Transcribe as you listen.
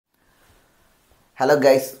Hello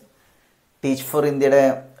guys, teach four ഇന്ത്യയുടെ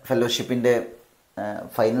ഫെലോഷിപ്പിൻ്റെ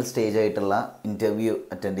final stage ആയിട്ടുള്ള interview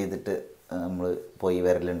attend ചെയ്തിട്ട് നമ്മൾ പോയി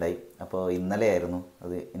വരലുണ്ടായി. അപ്പോൾ ഇന്നലെ ആയിരുന്നു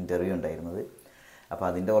അത് ഇൻ്റർവ്യൂ ഉണ്ടായിരുന്നത്. അപ്പോൾ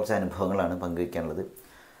അതിൻ്റെ കുറച്ച് അനുഭവങ്ങളാണ് പങ്കുവയ്ക്കാനുള്ളത്.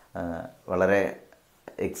 വളരെ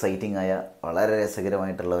എക്സൈറ്റിംഗ് ആയ വളരെ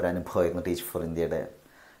രസകരമായിട്ടുള്ള ഒരു അനുഭവമായിരുന്നു ടീച്ച് ഫോർ ഇന്ത്യയുടെ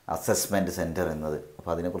അസസ്മെൻറ്റ് സെൻറ്റർ എന്നത്.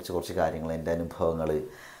 അപ്പോൾ അതിനെക്കുറിച്ച് കുറച്ച് കാര്യങ്ങൾ, എൻ്റെ അനുഭവങ്ങൾ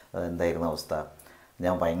എന്തായിരുന്നു അവസ്ഥ,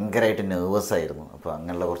 ഞാൻ ഭയങ്കരമായിട്ട് നെർവസായിരുന്നു. അപ്പോൾ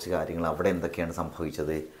അങ്ങനെയുള്ള കുറച്ച് കാര്യങ്ങൾ, അവിടെ എന്തൊക്കെയാണ്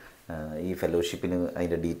സംഭവിച്ചത്, ഈ ഫെലോഷിപ്പിന്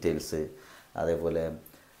അതിൻ്റെ ഡീറ്റെയിൽസ്, അതേപോലെ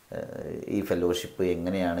ഈ ഫെലോഷിപ്പ്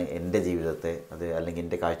എങ്ങനെയാണ് എൻ്റെ ജീവിതത്തെ അല്ലെങ്കിൽ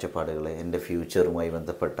എൻ്റെ കാഴ്ചപ്പാടുകൾ, എൻ്റെ ഫ്യൂച്ചറുമായി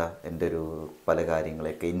ബന്ധപ്പെട്ട എൻ്റെ ഒരു പല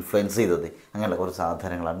കാര്യങ്ങളെയൊക്കെ ഇൻഫ്ലുവൻസ് ചെയ്തത്, അങ്ങനെയുള്ള കുറച്ച്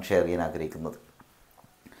സാധനങ്ങളാണ് ഷെയർ ചെയ്യാൻ ആഗ്രഹിക്കുന്നത്.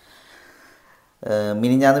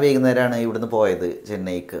 മിനിഞ്ഞാന്ന് വൈകുന്നേരമാണ് ഇവിടുന്ന് പോയത്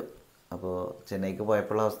ചെന്നൈക്ക്. അപ്പോൾ ചെന്നൈക്ക്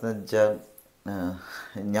പോയപ്പോഴുള്ള അവസ്ഥ എന്ന് വെച്ചാൽ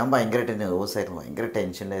ഞാൻ ഭയങ്കരമായിട്ട് നെർവസായിരുന്നു, ഭയങ്കര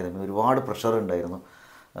ടെൻഷനിലായിരുന്നു, ഒരുപാട് പ്രഷർ ഉണ്ടായിരുന്നു.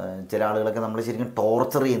 ചില ആളുകളൊക്കെ നമ്മൾ ശരിക്കും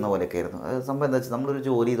ടോർച്ചർ ചെയ്യുന്ന പോലെയൊക്കെ ആയിരുന്നു. അത് സംഭവം എന്താ വെച്ചാൽ, നമ്മളൊരു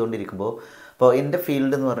ജോലി ചെയ്തുകൊണ്ടിരിക്കുമ്പോൾ, ഇപ്പോൾ എൻ്റെ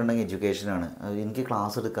ഫീൽഡ് എന്ന് പറയുന്നത് എഡ്യൂക്കേഷനാണ്. എനിക്ക്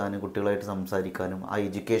ക്ലാസ് എടുക്കാനും കുട്ടികളായിട്ട് സംസാരിക്കാനും ആ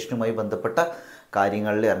എഡ്യൂക്കേഷനുമായി ബന്ധപ്പെട്ട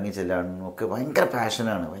കാര്യങ്ങളിൽ ഇറങ്ങി ചെല്ലാനും ഒക്കെ ഭയങ്കര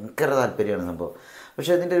പാഷനാണ്, ഭയങ്കര താല്പര്യമാണ് സംഭവം.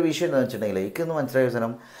 പക്ഷേ അതിൻ്റെ ഒരു വിഷയം എന്താണെന്ന് വെച്ചിട്ടുണ്ടെങ്കിൽ, എനിക്കൊന്ന് മനസ്സിലായ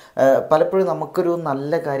സാധനം, പലപ്പോഴും നമുക്കൊരു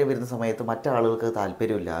നല്ല കാര്യം വരുന്ന സമയത്ത് മറ്റാളുകൾക്ക്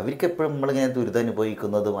താല്പര്യമില്ല. അവർക്ക് എപ്പോഴും നമ്മളിങ്ങനെ ദുരിതം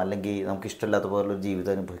അനുഭവിക്കുന്നതും അല്ലെങ്കിൽ നമുക്ക് ഇഷ്ടമില്ലാത്ത പോലുള്ളൊരു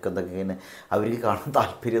ജീവിതം അനുഭവിക്കുന്നതൊക്കെ ഇങ്ങനെ അവർക്ക് കാണാൻ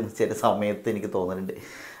താല്പര്യം ചില സമയത്ത് എനിക്ക് തോന്നുന്നുണ്ട്.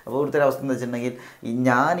 അപ്പോൾ ഇവിടുത്തെ ഒരു അവസ്ഥ എന്ന് വെച്ചിട്ടുണ്ടെങ്കിൽ,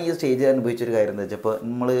 ഞാൻ ഈ സ്റ്റേജിൽ അനുഭവിച്ചൊരു കാര്യം എന്താ വെച്ചാൽ, ഇപ്പോൾ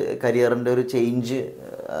നമ്മൾ കരിയറിൻ്റെ ഒരു ചേഞ്ച്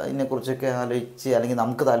ഇതിനെക്കുറിച്ചൊക്കെ ആലോചിച്ച് അല്ലെങ്കിൽ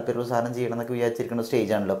നമുക്ക് താല്പര്യമുള്ള സാധനം ചെയ്യണം എന്നൊക്കെ വിചാരിച്ചിരിക്കുന്ന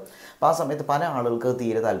സ്റ്റേജാണല്ലോ. അപ്പോൾ ആ സമയത്ത് പല ആളുകൾക്ക്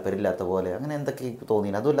തീരെ താല്പര്യമില്ലാത്ത പോലെ അങ്ങനെ എന്തൊക്കെ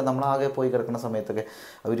തോന്നിയില്ല. അതുമല്ല, നമ്മളാകെ പോയി കിടക്കുന്ന സമയത്തൊക്കെ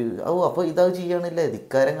അവർ അപ്പോൾ ഇതത് ചെയ്യണില്ലേ,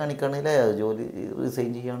 ധിക്കാരം കാണിക്കണില്ലേ, ജോലി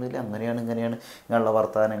റിസൈൻ ചെയ്യണില്ലേ, അങ്ങനെയാണ് ഇങ്ങനെയാണ് ഇങ്ങനെയുള്ള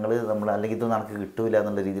വർത്തമാനങ്ങൾ നമ്മൾ, അല്ലെങ്കിൽ ഇത് നമുക്ക് കിട്ടില്ല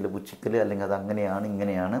എന്നുള്ള രീതിയിൽ പുച്ഛിക്കൽ, അല്ലെങ്കിൽ അത് അങ്ങനെയാണ്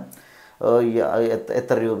ഇങ്ങനെയാണ്,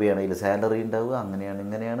 എത്ര രൂപയാണ് ഇതിൽ സാലറി ഉണ്ടാവുക, അങ്ങനെയാണ്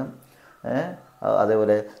ഇങ്ങനെയാണ്,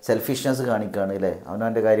 അതേപോലെ സെൽഫിഷ്നെസ് കാണിക്കുകയാണ് അല്ലേ,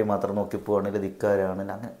 അവനവൻ്റെ കാര്യം മാത്രം നോക്കി പോവുകയാണെങ്കിൽ ധിക്കാരാണ്,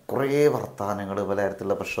 അങ്ങനെ കുറേ വർത്തമാനങ്ങൾ, പല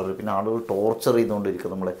തരത്തിലുള്ള പ്രഷർ. പിന്നെ ആളുകൾ ടോർച്ചർ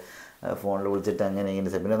ചെയ്തുകൊണ്ടിരിക്കും നമ്മളെ, ഫോണിൽ വിളിച്ചിട്ട് അങ്ങനെ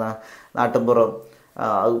ഇങ്ങനെ. പിന്നെ നാട്ടിൻപുറം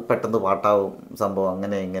അത് പെട്ടെന്ന് പാട്ടാവും സംഭവം,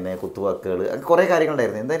 അങ്ങനെ ഇങ്ങനെ കുത്തുവാക്കുകൾ, കുറേ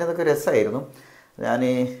കാര്യങ്ങളുണ്ടായിരുന്നു. എന്തായാലും അതൊക്കെ രസമായിരുന്നു.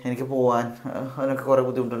 എനിക്ക് പോകാൻ അതിനൊക്കെ കുറേ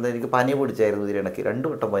ബുദ്ധിമുട്ടുണ്ട്. എനിക്ക് പനി പിടിച്ചായിരുന്നു ഇതിനിടയ്ക്ക്, 2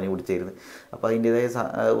 വട്ടം പനി പിടിച്ചായിരുന്നു. അപ്പോൾ അതിൻ്റേതായ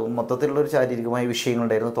മൊത്തത്തിലുള്ളൊരു ശാരീരികമായ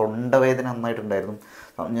വിഷയങ്ങളുണ്ടായിരുന്നു. തൊണ്ടവേദന നന്നായിട്ടുണ്ടായിരുന്നു,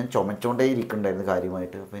 ഞാൻ ചുമച്ചുകൊണ്ടേ ഇരിക്കുന്നുണ്ടായിരുന്നു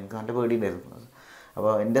കാര്യമായിട്ട്. അപ്പോൾ എനിക്ക് നല്ല പേടിയുണ്ടായിരുന്നു.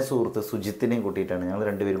 അപ്പോൾ എൻ്റെ സുഹൃത്ത് സുജിത്തിനെയും കൂട്ടിയിട്ടാണ് ഞങ്ങൾ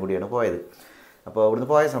 2 പേരും കൂടിയാണ് പോയത്. അപ്പോൾ അവിടുന്ന്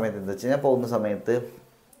പോയ സമയത്ത് എന്താ വെച്ചാൽ, ഞാൻ പോകുന്ന സമയത്ത്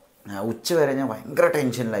ഉച്ചവരെ ഞാൻ ഭയങ്കര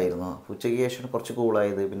ടെൻഷനിലായിരുന്നു. ഉച്ചയ്ക്ക് ശേഷം കുറച്ച്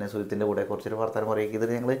കൂളായത്. പിന്നെ സുജിത്തിൻ്റെ കൂടെ കുറച്ചൊരു വർത്തമാനം പറയുക,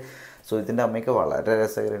 ഇതിൽ ഞങ്ങൾ സുജിത്തിൻ്റെ അമ്മയ്ക്ക് വളരെ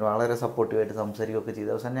രസകരമായിട്ട് വളരെ സപ്പോർട്ടീവായിട്ട് സംസാരിക്കുകയൊക്കെ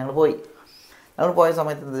ചെയ്ത അവസാനം ഞങ്ങൾ പോയ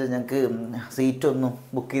സമയത്ത് എന്താ വെച്ചാൽ, ഞങ്ങൾക്ക് സീറ്റൊന്നും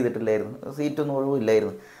ബുക്ക് ചെയ്തിട്ടില്ലായിരുന്നു, സീറ്റൊന്നും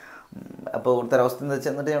ഒഴിവില്ലായിരുന്നു. അപ്പോൾ ഇവിടുത്തെ അവസ്ഥ എന്താ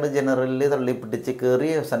വെച്ചാൽ, എന്നിട്ട് ഞങ്ങൾ ജനറലിൽ തള്ളിപ്പിടിച്ച്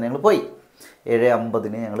കയറി അവസാനം ഞങ്ങൾ പോയി.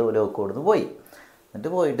 7:50 ഞങ്ങൾ ലോക്കോടുന്ന് പോയി. എന്നിട്ട്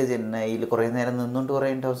പോയിട്ട് ചെന്നൈയിൽ കുറേ നേരം നിന്നുകൊണ്ട് കുറേ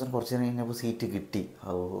അവസാനം കുറച്ച് നേരം കഴിഞ്ഞപ്പോൾ സീറ്റ് കിട്ടി.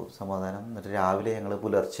 സമാധാനം. എന്നിട്ട് രാവിലെ ഞങ്ങൾ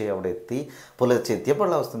പുലർച്ചെ അവിടെ എത്തി. പുലർച്ചെ എത്തിയപ്പോൾ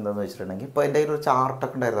ഉള്ള അവസ്ഥ എന്താണെന്ന് വെച്ചിട്ടുണ്ടെങ്കിൽ, ഇപ്പോൾ എൻ്റെ കയ്യിൽ ഒരു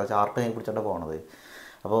ചാർട്ടൊക്കെ ഉണ്ടായിരുന്നു, ആ ചാർട്ട് ഞാൻ പിടിച്ചോണ്ടാണ് പോണത്.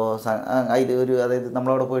 അപ്പോൾ അതിൽ അതായത്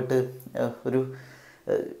നമ്മളവിടെ പോയിട്ട് ഒരു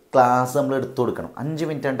ക്ലാസ് നമ്മൾ എടുത്തു കൊടുക്കണം.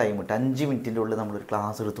 5 മിനിറ്റാണ് ടൈം ഇട്ട്, 5 മിനിറ്റിൻ്റെ ഉള്ളിൽ നമ്മളൊരു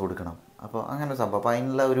ക്ലാസ് എടുത്തു കൊടുക്കണം. അപ്പോൾ അങ്ങനെ സംഭവം. അപ്പോൾ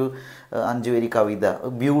അതിനുള്ള ഒരു 5 വരി കവിത,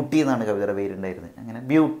 ബ്യൂട്ടി എന്നാണ് കവിതയുടെ പേരുണ്ടായിരുന്നത്. അങ്ങനെ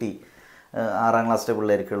ബ്യൂട്ടി 6ാം ക്ലാസ്സിലെ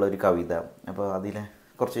പിള്ളേർക്കുള്ള ഒരു കവിത. അപ്പോൾ അതിൽ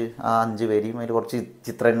കുറച്ച് 5 വരിയും അതിൽ കുറച്ച്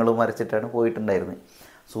ചിത്രങ്ങളും വരച്ചിട്ടാണ് പോയിട്ടുണ്ടായിരുന്നത്.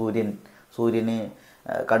 സൂര്യന്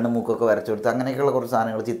കണ്ണുമൂക്കൊക്കെ വരച്ചു കൊടുത്ത് അങ്ങനെയൊക്കെയുള്ള കുറച്ച്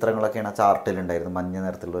സാധനങ്ങൾ, ചിത്രങ്ങളൊക്കെയാണ് ആ ചാർട്ടിലുണ്ടായിരുന്നത്, മഞ്ഞ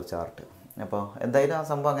നിറത്തിലുള്ളൊരു ചാർട്ട്. അപ്പോൾ എന്തായാലും ആ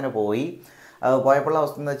സംഭവം അങ്ങനെ പോയപ്പോഴുള്ള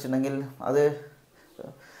അവസ്ഥ എന്ന് വെച്ചിട്ടുണ്ടെങ്കിൽ,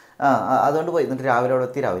 അതുകൊണ്ട് പോയി. എന്നിട്ട് രാവിലെ അവിടെ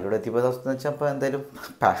എത്തിയപ്പോൾ അവസ്ഥ എന്ന് വെച്ചാൽ, അപ്പോൾ എന്തായാലും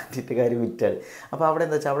പാൻറ്റിൻ്റെ കാര്യം വിറ്റാണ്. അപ്പോൾ അവിടെ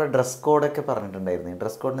എന്താ വെച്ചാൽ, അവിടെ ഡ്രസ് കോഡൊക്കെ പറഞ്ഞിട്ടുണ്ടായിരുന്നു.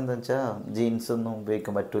 ഡ്രസ് കോഡിന് എന്താ വെച്ചാൽ, ജീൻസൊന്നും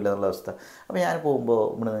ഉപയോഗിക്കാൻ പറ്റില്ല എന്നുള്ള അവസ്ഥ. അപ്പോൾ ഞാൻ പോകുമ്പോൾ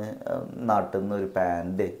ഇവിടുന്ന് നാട്ടിൽ നിന്ന് ഒരു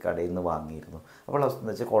പാൻറ്റ് കടയിൽ നിന്ന് വാങ്ങിയിരുന്നു. അപ്പോൾ അവസ്ഥ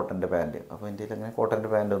എന്ന് വെച്ചാൽ കോട്ടൻ്റെ പാൻറ്റ്. അപ്പോൾ എൻ്റെ കയ്യിൽ അങ്ങനെ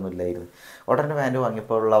കോട്ടൻ്റെ പാൻറ്റൊന്നും ഇല്ലായിരുന്നു. കോട്ടൻ്റെ പാൻറ്റ്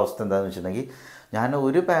വാങ്ങിയപ്പോൾ ഉള്ള അവസ്ഥ എന്താണെന്ന് വെച്ചിട്ടുണ്ടെങ്കിൽ, ഞാൻ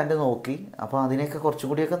ഒരു പാൻറ്റ് നോക്കി. അപ്പോൾ അതിനൊക്കെ കുറച്ചും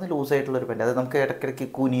കൂടിയൊക്കെ ഒന്ന് ലൂസായിട്ടുള്ളൊരു പാൻറ്റ്, അത് നമുക്ക് ഇടയ്ക്കിടയ്ക്ക്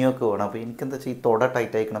കുനിയൊക്കെ വേണം. അപ്പോൾ എനിക്കെന്താ വെച്ചാൽ, ഈ തൊട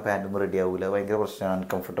ടൈറ്റ് ആയിക്കുന്ന പാൻറ്റൊന്നും റെഡി ആവില്ല, ഭയങ്കര പ്രശ്നമാണ്,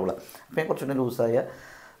 അൺകംഫർട്ടബിളാണ്. അപ്പോൾ ഞാൻ കുറച്ചുകൂടി ലൂസായ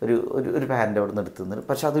ഒരു പാൻറ്റ് അവിടെ നിന്ന് എടുത്തുനിന്ന്.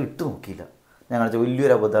 പക്ഷെ അത് ഇട്ട് നോക്കിയില്ല. ഞങ്ങൾ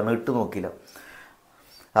വലിയൊരു അബദ്ധമാണ്, ഇട്ട് നോക്കിയില്ല.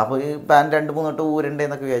 അപ്പോൾ ഈ പാൻറ്റ് 2-3 വട്ടം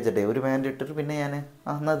ഊരണ്ടേന്നൊക്കെ വിചാരിച്ചിട്ടേ ഒരു പാൻറ്റ് ഇട്ടിട്ട് പിന്നെ ഞാൻ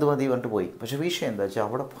എന്നാൽ അത് മതി പറഞ്ഞിട്ട് പോയി. പക്ഷേ വിഷയം എന്താ വെച്ചാൽ,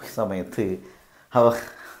 അവിടെ പോയ സമയത്ത്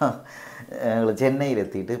ഞങ്ങൾ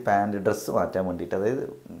ചെന്നൈയിലെത്തിയിട്ട് ഡ്രസ്സ് മാറ്റാൻ വേണ്ടിയിട്ട്, അതായത്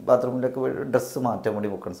ബാത്റൂമിലൊക്കെ ഡ്രസ്സ് മാറ്റാൻ വേണ്ടി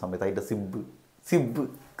നോക്കുന്ന സമയത്ത് അതിൻ്റെ സിബ്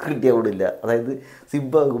കിട്ടിയാവിടില്ല. അതായത്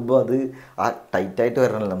സിബ് ആകുമ്പോൾ അത് ആ ടൈറ്റായിട്ട്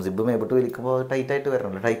വരണമല്ലോ, സിബ് മേപ്പിട്ട് വലിക്കുമ്പോൾ ടൈറ്റായിട്ട്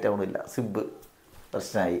വരണമല്ലോ, ടൈറ്റ് ആവണില്ല, സിബ്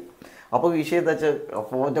പ്രശ്നമായി. അപ്പോൾ വിഷയം എന്താ വെച്ചാൽ,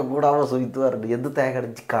 അപ്പോൾ എൻ്റെ കൂടെ സുഹിത്ത് പറഞ്ഞു, എന്ത് തേങ്ങ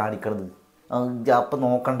അടിച്ച് കാണിക്കണത്, അപ്പം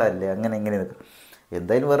നോക്കണ്ടല്ലേ അങ്ങനെ എങ്ങനെ നിൽക്കും.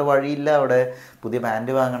 എന്തായാലും വേറെ വഴിയില്ല. അവിടെ പുതിയ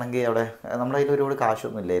പാൻറ്റ് വാങ്ങണമെങ്കിൽ അവിടെ നമ്മുടെ കയ്യിൽ ഒരുപാട്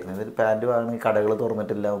കാശൊന്നും ഇല്ലായിരുന്നു. ഇതിൽ പാൻറ്റ് വാങ്ങണമെങ്കിൽ കടകൾ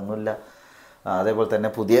തുറന്നിട്ടില്ല, ഒന്നുമില്ല. അതേപോലെ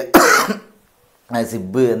തന്നെ പുതിയ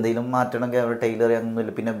സിബ് എന്തെങ്കിലും മാറ്റണമെങ്കിൽ അവിടെ ടൈലർ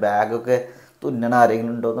ഒന്നുമില്ല. പിന്നെ ബാഗൊക്കെ തുന്നണ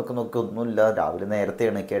ആരെങ്കിലും ഉണ്ടോ എന്നൊക്കെ നോക്കി ഒന്നുമില്ല. രാവിലെ നേരത്തെ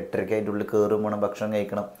എണീക്കുക, 8:30 അതിൻ്റെ ഉള്ളിൽ കയറും വേണം, ഭക്ഷണം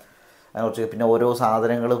കഴിക്കണം. അങ്ങനെ കുറച്ച് പിന്നെ ഓരോ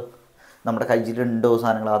സാധനങ്ങളും നമ്മുടെ കയ്യിലുണ്ടോ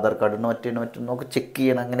സാധനങ്ങൾ, ആധാർ കാർഡിന് മറ്റൊക്കെ ചെക്ക്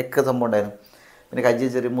ചെയ്യണം. അങ്ങനെയൊക്കെ സംഭവം ഉണ്ടായിരുന്നു. പിന്നെ കയ്യിൽ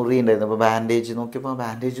ചെറിയ മുറി ഉണ്ടായിരുന്നു. അപ്പോൾ ബാൻഡേജ് നോക്കിയപ്പോൾ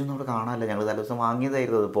ബാൻഡേജൊന്നും അവിടെ കാണാനില്ല. ഞങ്ങൾ തലേദിവസം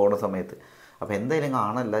വാങ്ങിയതായിരുന്നു അത് പോണ സമയത്ത്. അപ്പോൾ എന്തായാലും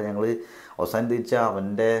കാണാനില്ല. ഞങ്ങൾ അവസാനം തിരിച്ചാൽ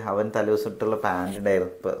അവൻ തലേദിവസം ഇട്ടുള്ള പാൻറ്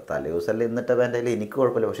ഉണ്ടായിരുന്നു. ഇപ്പോൾ തലേദിവസമല്ല ഇന്നിട്ട പാൻറ്റായാലും എനിക്ക്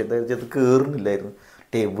കുഴപ്പമില്ല. പക്ഷേ എന്താ വെച്ചാൽ അത് കയറുന്നില്ലായിരുന്നു.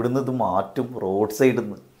 എവിടുന്ന് ഇത് മാറ്റും? റോഡ് സൈഡിൽ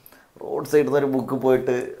നിന്ന് ഒരു ബുക്ക്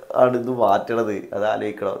പോയിട്ട് ആണ് ഇത് മാറ്റണത്. അത്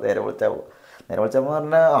ആലോചിക്കണം. നേരെ വിളിച്ചാൽ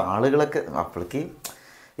പറഞ്ഞാൽ ആളുകളൊക്കെ അപ്പോഴേക്ക്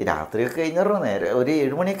രാത്രിയൊക്കെ കഴിഞ്ഞാൽ നേരെ ഒരു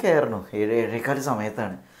 7 മണിയൊക്കെ ആയിരുന്നു. 7-7:15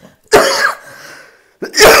 സമയത്താണ്.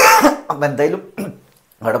 അപ്പം എന്തായാലും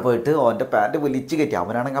അവിടെ പോയിട്ട് അവൻ്റെ പാൻറ്റ് വലിച്ച് കയറ്റി.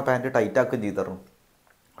 അവനാണെങ്കിൽ ആ പാൻറ്റ് ടൈറ്റാക്കുകയും ചെയ്തിരുന്നു.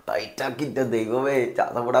 ടൈറ്റാക്കിയിട്ട് ദൈവമേ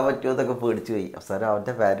ചതവിടാൻ പറ്റുമോ എന്നൊക്കെ പേടിച്ച് പോയി. അവസാനം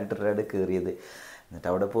അവൻ്റെ പാൻറ്റ് ഇട്ടിട്ടാണ് കയറിയത്. എന്നിട്ട്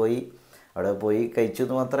അവിടെ പോയി കഴിച്ചു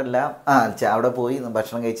എന്ന് മാത്രമല്ല, അവിടെ പോയി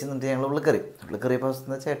ഭക്ഷണം കഴിച്ച് എന്നിട്ട് ഞങ്ങൾ ഉള്ളിൽ കയറിയപ്പോൾ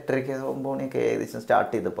എന്ന് വെച്ചാൽ 8:30 9 മണിയൊക്കെ ഏകദേശം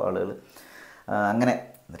സ്റ്റാർട്ട് ചെയ്തപ്പോൾ ആളുകൾ അങ്ങനെ.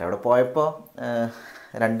 എന്നിട്ട് അവിടെ പോയപ്പോൾ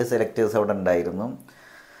 2 സെലക്ടേഴ്സ് അവിടെ ഉണ്ടായിരുന്നു.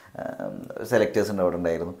 അവിടെ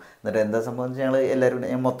ഉണ്ടായിരുന്നു. എന്നിട്ട് എന്താ സംഭവം ഞങ്ങൾ എല്ലാവരും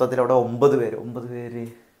മൊത്തത്തിൽ അവിടെ 9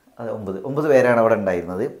 പേരാണ് അവിടെ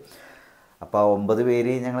ഉണ്ടായിരുന്നത്. അപ്പോൾ ആ 9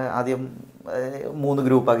 പേര് ഞങ്ങൾ ആദ്യം 3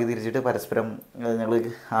 ഗ്രൂപ്പാക്കി തിരിച്ചിട്ട് പരസ്പരം ഞങ്ങൾ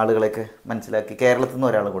ആളുകളെയൊക്കെ മനസ്സിലാക്കി. കേരളത്തിൽ നിന്ന്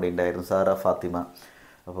ഒരാൾ കൂടി ഉണ്ടായിരുന്നു, സാറ ഫാത്തിമ.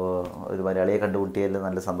 അപ്പോൾ ഒരു മലയാളിയെ കണ്ടുമുട്ടിയതിൽ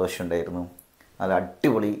നല്ല സന്തോഷമുണ്ടായിരുന്നു. നല്ല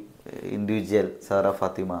അടിപൊളി ഇൻഡിവിജ്വൽ സാറ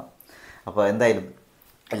ഫാത്തിമ. അപ്പോൾ എന്തായാലും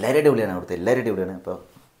എല്ലാവരും അടിപൊളിയാണ്, അവിടുത്തെ എല്ലാവരും അടിപൊളിയാണ്. അപ്പോൾ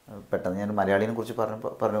പെട്ടെന്ന് ഞാൻ മലയാളിനെ കുറിച്ച്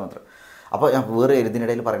പറഞ്ഞു മാത്രം. അപ്പോൾ ഞാൻ വേറെ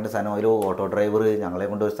ഇതിനിടയിൽ പറയേണ്ട സാധനം, ഒരു ഓട്ടോ ഡ്രൈവർ ഞങ്ങളെ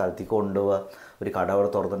കൊണ്ട് ഒരു സ്ഥലത്തേക്ക് കൊണ്ടുപോവുക, ഒരു കട അവിടെ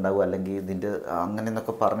തുറന്നുണ്ടാവുക, അല്ലെങ്കിൽ ഇതിൻ്റെ അങ്ങനെ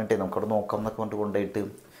എന്നൊക്കെ പറഞ്ഞിട്ടേ നമുക്കവിടെ നോക്കാം എന്നൊക്കെ പറഞ്ഞിട്ട് കൊണ്ടുപോയിട്ട്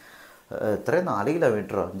എത്രയും 4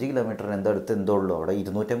 കിലോമീറ്ററോ 5 കിലോമീറ്ററിന് എന്തോ ഉള്ളൂ. അവിടെ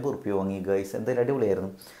 250 റുപ്യ വാങ്ങി ഗൈസ്. എന്തായാലും അടിപൊളിയായിരുന്നു.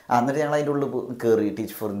 എന്നിട്ട് ഞങ്ങൾ അതിൻ്റെ ഉള്ളിൽ കയറി,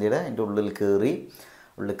 ടീച്ച് ഫോർ ഇന്ത്യയുടെ അതിൻ്റെ ഉള്ളിൽ കയറി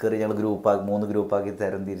ഞങ്ങൾ 3 ഗ്രൂപ്പാക്കി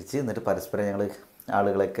തരം തിരിച്ച്. എന്നിട്ട് പരസ്പരം ഞങ്ങൾ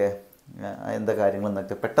ആളുകളൊക്കെ എന്താ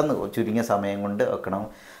കാര്യങ്ങളെന്നൊക്കെ പെട്ടെന്ന് ചുരുങ്ങിയ സമയം കൊണ്ട് വെക്കണം.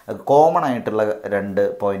 കോമൺ ആയിട്ടുള്ള 2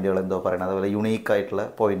 പോയിന്റുകൾ എന്തോ പറയണം, അതുപോലെ യുണീക്കായിട്ടുള്ള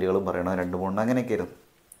പോയിന്റുകളും പറയണം, 2-3 അങ്ങനെയൊക്കെ ആയിരുന്നു.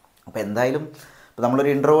 അപ്പോൾ എന്തായാലും ഇപ്പോൾ നമ്മളൊരു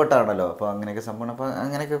ഇൻട്രോവേർട്ടാണല്ലോ, അപ്പോൾ അങ്ങനെയൊക്കെ സംഭവം. അപ്പോൾ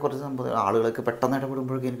അങ്ങനെയൊക്കെ കുറച്ച് സംഭവം ആളുകളൊക്കെ പെട്ടെന്ന്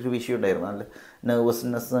ഇടപെടുമ്പോഴേക്കും എനിക്കൊരു വിഷയം ഉണ്ടായിരുന്നു, നല്ല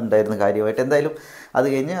നെർവസ്നെസ് ഉണ്ടായിരുന്നു കാര്യമായിട്ട്. എന്തായാലും അത്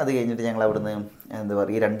കഴിഞ്ഞിട്ട് ഞങ്ങൾ അവിടുന്ന് എന്താ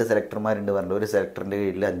പറയുക, ഈ 2 സെലക്ടർമാരുണ്ട് പറഞ്ഞു. ഒരു സെലക്ടറിൻ്റെ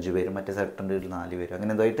കീഴിൽ 5 പേരും, മറ്റേ സെലക്ടറിൻ്റെ കീഴിൽ 4 പേരും,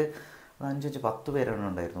 അങ്ങനെ എന്തായിട്ട് 5-10 പേരാണ്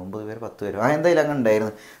ഉണ്ടായിരുന്നു. 9 പേര് 10 പേരും എന്തായാലും അങ്ങനെ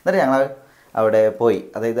ഉണ്ടായിരുന്നു. എന്നിട്ട് ഞങ്ങൾ അവിടെ പോയി.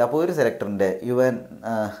 അതായത് അപ്പോൾ ഒരു സെലക്ടറിൻ്റെ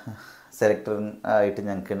സെലക്ടർ ആയിട്ട്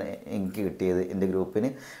എനിക്ക് കിട്ടിയത് എൻ്റെ ഗ്രൂപ്പിന്.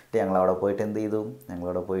 ഞങ്ങളവിടെ പോയിട്ട് എന്ത് ചെയ്തു,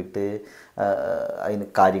 ഞങ്ങളവിടെ പോയിട്ട് അതിന്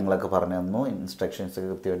കാര്യങ്ങളൊക്കെ പറഞ്ഞു തന്നു, ഇൻസ്ട്രക്ഷൻസൊക്കെ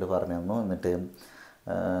കൃത്യമായിട്ട് പറഞ്ഞു തന്നു. എന്നിട്ട്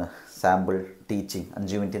സാമ്പിൾ ടീച്ചിങ്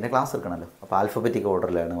 5 മിനിറ്റിൻ്റെ ക്ലാസ് എടുക്കണമല്ലോ. അപ്പോൾ ആൽഫബറ്റിക്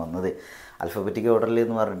ഓർഡറിലാണ് വന്നത്. ആൽഫബറ്റിക് ഓർഡറിൽ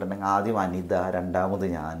എന്ന് പറഞ്ഞിട്ടുണ്ടെങ്കിൽ ആദ്യം അനിത, രണ്ടാമത്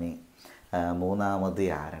ഞാൻ, മൂന്നാമത്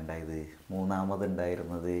ആരുണ്ടായത്,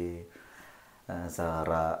 മൂന്നാമതുണ്ടായിരുന്നത്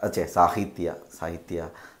സാഹിത്യ,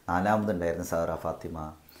 നാലാമതുണ്ടായിരുന്നു സാറ ഫാത്തിമ,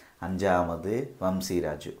 5ാമത് വംശി.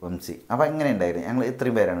 അപ്പോൾ എങ്ങനെ ഉണ്ടായിരുന്നു, ഞങ്ങൾ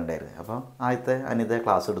ഇത്രയും പേരാണ് ഉണ്ടായിരുന്നത്. അപ്പോൾ ആദ്യത്തെ അനിത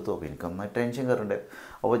ക്ലാസ് എടുത്തു. അപ്പോൾ എനിക്കൊന്ന് ടെൻഷൻ കയറുണ്ടായിരുന്നു.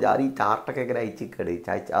 അപ്പോൾ ഞാൻ ഈ ചാർട്ടൊക്കെ ഇങ്ങനെ അയച്ചിക്കടി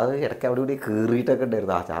അത് ഇടയ്ക്ക് അവിടെ കൂടി കയറിയിട്ടൊക്കെ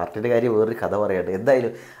ഉണ്ടായിരുന്നു. ആ ചാർട്ടിൻ്റെ കാര്യം വേറൊരു കഥ പറയട്ടെ.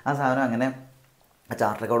 എന്തായാലും ആ സാധനം അങ്ങനെ ആ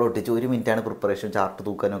ചാർട്ടൊക്കെ അവിടെ ഒട്ടിച്ച് 1 മിനിറ്റാണ് പ്രിപ്പറേഷൻ, ചാർട്ട്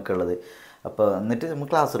തൂക്കാനൊക്കെ ഉള്ളത്. അപ്പോൾ എന്നിട്ട് നമ്മൾ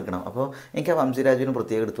ക്ലാസ് എടുക്കണം. അപ്പോൾ എനിക്ക് ആ വംശിരാജുവിന്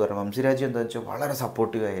പ്രത്യേകം എടുത്തു പറയാം. വംശിരാജു എന്താണെന്ന് വെച്ചാൽ വളരെ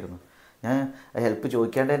സപ്പോർട്ടീവ് ആയിരുന്നു. ഞാൻ ഹെൽപ്പ്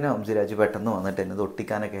ചോദിക്കാണ്ട് തന്നെ വംശിരാജു പെട്ടെന്ന് വന്നിട്ട് എന്നെ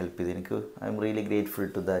ഒട്ടിക്കാനൊക്കെ ഹെൽപ്പ് ചെയ്തു. എനിക്ക് I am really grateful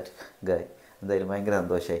to that ഗായ്. എന്തായാലും ഭയങ്കര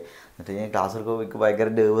സന്തോഷമായി. എന്നിട്ട് ഞാൻ ക്ലാസ് എടുക്കുമ്പോൾ എനിക്ക് ഭയങ്കര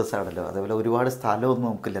നെർവസ് ആണല്ലോ. അതേപോലെ ഒരുപാട് സ്ഥലമൊന്നും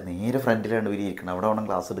നോക്കില്ല, നേരെ ഫ്രണ്ടിലാണ് ഇവർ ഇരിക്കണം, അവിടെ വേണം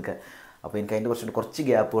ക്ലാസ് എടുക്കാൻ. അപ്പോൾ എനിക്ക് അതിൻ്റെ കുറച്ച്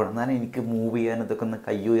ഗ്യാപ്പ് വേണം, എന്നാലും എനിക്ക് മൂവ് ചെയ്യാനും ഇതൊക്കെ ഒന്ന്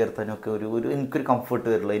കൈ ഉയർത്താനൊക്കെ എനിക്കൊരു കംഫർട്ട്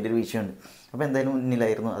വരുള്ളൂ. അതിൻ്റെ ഒരു വിഷയമുണ്ട്. അപ്പോൾ എന്തായാലും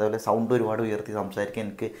മുന്നിലായിരുന്നു. അതുപോലെ സൗണ്ട് ഒരുപാട് ഉയർത്തി സംസാരിക്കാൻ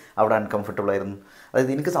എനിക്ക് അവിടെ അൺകംഫർട്ടബിൾ ആയിരുന്നു.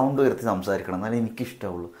 അതായത് എനിക്ക് സൗണ്ട് ഉയർത്തി സംസാരിക്കണം, എന്നാലും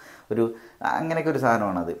എനിക്കിഷ്ടമുള്ളൂ. അങ്ങനെയൊക്കെ ഒരു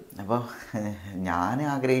സാധനമാണത്. അപ്പോൾ ഞാൻ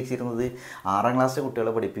ആഗ്രഹിച്ചിരുന്നത് 6ാം ക്ലാസ്സിലെ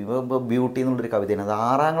കുട്ടികളെ പഠിപ്പിക്കുമ്പോൾ ബ്യൂട്ടി എന്നുള്ളൊരു കവിതയാണ്. അത്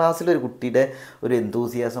 6ാം ക്ലാസ്സിലൊരു കുട്ടിയുടെ ഒരു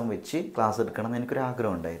എന്തൂസിയാസം വെച്ച് ക്ലാസ് എടുക്കണം എന്ന് എനിക്കൊരു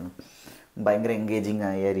ആഗ്രഹം ഉണ്ടായിരുന്നു. ഭയങ്കര എൻഗേജിങ്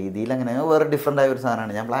ആയ രീതിയിൽ അങ്ങനെ വേറെ ഡിഫറൻ്റ് ആയ ഒരു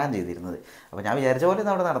സാധനമാണ് ഞാൻ പ്ലാൻ ചെയ്തിരുന്നത്. അപ്പോൾ ഞാൻ വിചാരിച്ച പോലെ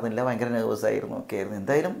ഒന്നും അവിടെ നടന്നില്ല. ഭയങ്കര നെർവസ് ആയിരുന്നു, ഒക്കെ ആയിരുന്നു.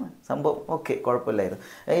 എന്തായാലും സംഭവം ഓക്കെ, കുഴപ്പമില്ലായിരുന്നു.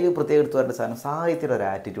 അതിൽ പ്രത്യേകം എടുത്തു വരേണ്ട സാധനം സാഹിത്യയുടെ ഒരു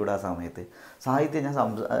ആറ്റിറ്റ്യൂഡ്. ആ സമയത്ത് സാഹിത്യം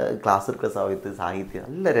ഞാൻ ക്ലാസ് എടുക്കുന്ന സമയത്ത് സാഹിത്യം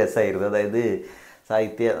നല്ല രസമായിരുന്നു. അതായത്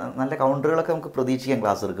നല്ല കൗണ്ടറുകളൊക്കെ നമുക്ക് പ്രതീക്ഷിക്കാം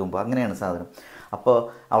ക്ലാസ് എടുക്കുമ്പോൾ, അങ്ങനെയാണ് സാധനം. അപ്പോൾ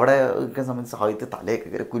അവിടെ ഇരിക്കുന്ന സമയത്ത് സാഹിത്യ തലയൊക്കെ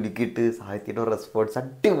ഇങ്ങനെ കുലുക്കിയിട്ട് സാഹിത്യയുടെ റെസ്പോൺസ്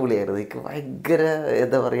അടിപൊളിയായിരുന്നു. എനിക്ക് ഭയങ്കര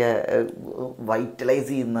എന്താ പറയുക, വൈറ്റലൈസ്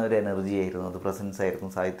ചെയ്യുന്ന ഒരു എനർജി ആയിരുന്നു അത്, പ്രസൻസ് ആയിരുന്നു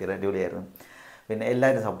സാഹിത്യയുടെ, അടിപൊളിയായിരുന്നു. പിന്നെ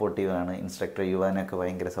എല്ലാവരും സപ്പോർട്ടീവാണ്. ഇൻസ്ട്രക്ടർ യുവാനൊക്കെ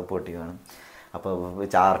ഭയങ്കര സപ്പോർട്ടീവാണ്. അപ്പോൾ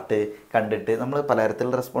ചാർട്ട് കണ്ടിട്ട് നമ്മൾ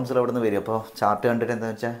പലതരത്തിലുള്ള റെസ്പോൺസുകൾ അവിടെ നിന്ന് വരും. അപ്പോൾ ചാർട്ട് കണ്ടിട്ട്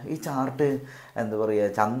എന്താണെന്ന് വെച്ചാൽ ഈ ചാർട്ട് എന്താ പറയുക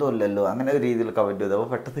ചന്തമല്ലല്ലോ അങ്ങനെ ഒരു രീതിയിൽ കമൻറ്റ് ചെയ്തു. അപ്പോൾ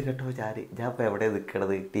പെട്ടെന്ന് കേട്ടപ്പോൾ ഞാൻ ഇപ്പോൾ എവിടെ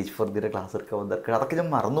നിൽക്കണത്, ടീച്ച് ഫോർ ദിയുടെ ക്ലാസ് എടുക്കാൻ വന്നിരിക്കണം, അതൊക്കെ ഞാൻ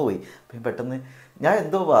മറന്നുപോയി. അപ്പം പെട്ടെന്ന് ഞാൻ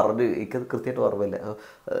എന്തോ പറഞ്ഞു, എനിക്കത് കൃത്യമായിട്ട് ഓർമ്മയില്ല.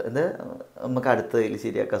 എന്താ നമുക്ക് അടുത്തതിൽ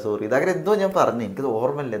ശരിയാക്കാം, സോറി ഇതങ്ങനെ എന്തോ ഞാൻ പറഞ്ഞു, എനിക്കത്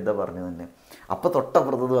ഓർമ്മയില്ല എന്താ പറഞ്ഞത് തന്നെ. അപ്പോൾ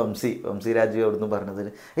തൊട്ടപ്പുറത്തത് വംശി രാജു അവിടുന്ന് പറഞ്ഞത്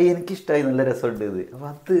എനിക്കിഷ്ടമായി, നല്ല രസമുണ്ട് ഇത്. അപ്പോൾ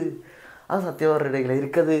അത് സത്യം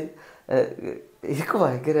പറഞ്ഞിട്ടുണ്ടെങ്കിൽ എനിക്ക്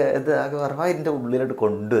ഭയങ്കര എന്താ പറഞ്ഞാൽ എൻ്റെ ഉള്ളിലോട്ട്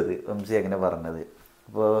കൊണ്ടുവത് വംശി അങ്ങനെ പറഞ്ഞത്.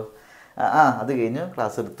 അപ്പോൾ അത് കഴിഞ്ഞു,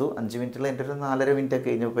 ക്ലാസ് എടുത്തു. 5 മിനിറ്റുള്ള എൻ്റെ ഒരു 4.5 മിനിറ്റൊക്കെ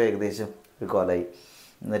കഴിഞ്ഞപ്പോൾ ഏകദേശം ഒരു കോലായി.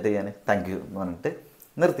 എന്നിട്ട് ഞാൻ താങ്ക് യു എന്ന് പറഞ്ഞിട്ട്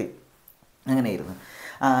നിർത്തി. അങ്ങനെയായിരുന്നു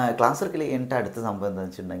ക്ലാസ് എടുക്കൽ. എൻ്റെ അടുത്ത സംഭവം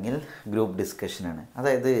എന്താണെന്ന് വെച്ചിട്ടുണ്ടെങ്കിൽ ഗ്രൂപ്പ് ഡിസ്കഷനാണ്.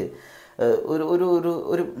 അതായത് ഒരു ഒരു ഒരു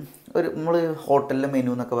ഒരു ഒരു നമ്മൾ ഹോട്ടലിലെ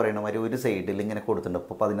മെനു എന്നൊക്കെ പറയണ മാതിരി ഒരു സൈഡിൽ ഇങ്ങനെ കൊടുത്തിട്ടുണ്ട്.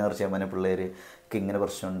 ഇപ്പോൾ 16% പിള്ളേർക്ക് ഇങ്ങനെ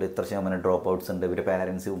പ്രശ്നമുണ്ട്, ഇത്ര ശതമാനം ഡ്രോപ്പ് ഔട്ട്സ് ഉണ്ട്, ഇവർ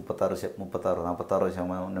പാരൻസ്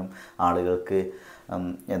 46 ആളുകൾക്ക്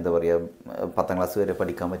എന്താ പറയുക 10ാം ക്ലാസ് വരെ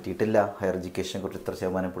പഠിക്കാൻ പറ്റിയിട്ടില്ല, ഹയർ എഡ്യൂക്കേഷനെ കുറിച്ച് ഇത്ര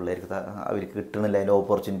ശതമാനം പിള്ളേർക്ക് അവർക്ക് കിട്ടണില്ല, അതിൻ്റെ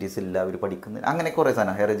ഓപ്പർച്യൂണിറ്റീസ് ഇല്ല, അവർ പഠിക്കുന്നില്ല, അങ്ങനെ കുറേ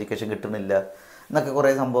സാധനം, ഹയർ എഡ്യൂക്കേഷൻ കിട്ടണില്ല എന്നൊക്കെ കുറേ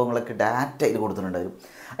സംഭവങ്ങളൊക്കെ ഡാറ്റ ഇതിൽ കൊടുത്തിട്ടുണ്ടായിരുന്നു.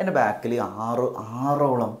 അതിൻ്റെ ബാക്കിൽ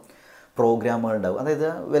ആറോളം പ്രോഗ്രാമുകളുണ്ടാവും. അതായത്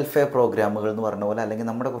വെൽഫെയർ പ്രോഗ്രാമുകൾ എന്ന് പറഞ്ഞ പോലെ, അല്ലെങ്കിൽ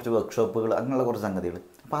നമ്മുടെ കുറച്ച് വർക്ക്ഷോപ്പുകൾ, അങ്ങനെയുള്ള കുറച്ച് സംഗതികൾ.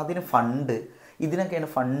 അപ്പോൾ അതിന് ഇതിനൊക്കെയാണ്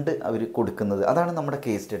ഫണ്ട് അവർ കൊടുക്കുന്നത്. അതാണ് നമ്മുടെ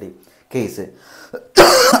കേസ്.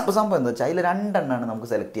 അപ്പോൾ സംഭവം എന്താ വെച്ചാൽ അതിൽ 2 എണ്ണമാണ് നമുക്ക്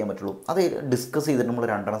സെലക്ട് ചെയ്യാൻ പറ്റുള്ളൂ. അത് ഡിസ്കസ് ചെയ്തിട്ട് നമ്മൾ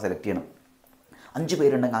 2 എണ്ണം സെലക്ട് ചെയ്യണം. 5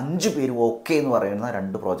 പേരുണ്ടെങ്കിൽ 5 പേരും ഓക്കെ എന്ന് പറയുന്ന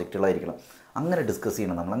 2 പ്രോജക്റ്റുകളായിരിക്കണം. അങ്ങനെ ഡിസ്കസ്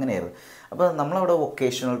ചെയ്യണം നമ്മൾ. അങ്ങനെയായിരുന്നു. അപ്പോൾ നമ്മളവിടെ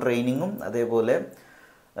വൊക്കേഷണൽ ട്രെയിനിങ്ങും അതേപോലെ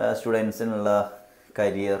സ്റ്റുഡൻസിനുള്ള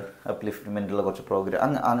കരിയർ അപ്ലിഫ്റ്റ്മെൻറ്റുള്ള കുറച്ച് പ്രോഗ്രാം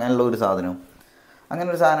അങ്ങനെയുള്ള ഒരു സാധനവും, അങ്ങനെ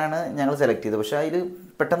ഒരു സാധനമാണ് ഞങ്ങൾ സെലക്ട് ചെയ്തത്. പക്ഷേ അതിൽ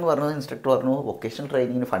പെട്ടെന്ന് പറഞ്ഞു, ഇൻസ്ട്രക്ടർ പറഞ്ഞു വൊക്കേഷണൽ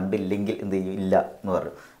ട്രെയിനിങ്ങിന് ഫണ്ട് ഇല്ലെങ്കിൽ എന്ത് ചെയ്യും, ഇല്ല എന്ന്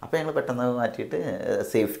പറഞ്ഞു. അപ്പോൾ ഞങ്ങൾ പെട്ടെന്ന് മാറ്റിയിട്ട്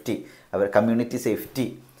safety, community safety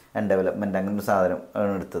and development അങ്ങനെ ഒരു സാധനം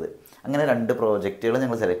ആണ് എടുത്തത്. അങ്ങനെ 2 പ്രോജക്റ്റുകൾ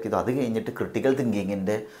ഞങ്ങൾ സെലക്ട് ചെയ്തു. അത് കഴിഞ്ഞിട്ട് ക്രിട്ടിക്കൽ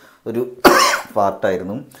തിങ്കിങ്ങിൻ്റെ ഒരു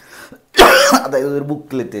പാർട്ടായിരുന്നു. അതായത് ഒരു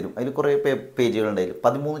ബുക്ക്ലെറ്റ് തരും, അതിൽ കുറേ പേജുകളുണ്ടായിരുന്നു,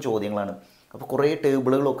 13 ചോദ്യങ്ങളാണ്. അപ്പോൾ കുറേ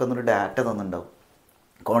ടേബിളുകളൊക്കെ എന്നൊരു ഡാറ്റ തന്നിട്ടുണ്ടാവും,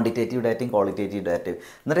 ക്വാണ്ടിറ്റേറ്റീവ് ഡാറ്റയും ക്വാളിറ്റേറ്റീവ് ഡാറ്റയും.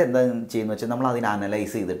 എന്നിട്ട് എന്താ ചെയ്യുന്നത് വെച്ചാൽ നമ്മൾ അതിനെ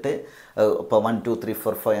അനലൈസ് ചെയ്തിട്ട് ഇപ്പോൾ 1 2 3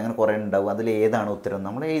 4 5 അങ്ങനെ കുറേ ഉണ്ടാവും, അതിൽ ഏതാണ് ഉത്തരം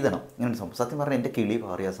നമ്മൾ എഴുതണം. ഇങ്ങനെ സംഭവം. സത്യം പറഞ്ഞാൽ എൻ്റെ കിളി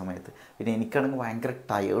പാറിയ സമയത്ത്. പിന്നെ എനിക്കാണെങ്കിൽ ഭയങ്കര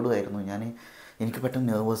ടയേർഡും ആയിരുന്നു. എനിക്ക് പെട്ടെന്ന്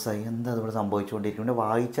നെർവസായി, എന്താ അതിവിടെ സംഭവിച്ചുകൊണ്ടിരിക്കും. പിന്നെ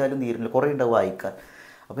വായിച്ചാലും തീരില്ല, കുറേ ഉണ്ടാവും വായിക്കാൻ.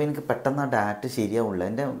 അപ്പോൾ എനിക്ക് പെട്ടെന്ന് ആ ഡാറ്റ ശരിയാവില്ല.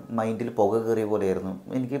 എൻ്റെ മൈൻഡിൽ പുക കയറിയ പോലെയായിരുന്നു.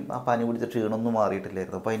 എനിക്ക് ആ പനി പിടിച്ച ക്ഷീണമൊന്നും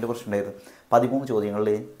മാറിയിട്ടില്ലായിരുന്നു. അപ്പോൾ അതിൻ്റെ പ്രശ്നമുണ്ടായിരുന്നു. 13 ചോദ്യങ്ങളിൽ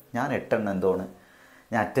ഞാൻ 8 എണ്ണം എന്തോണ്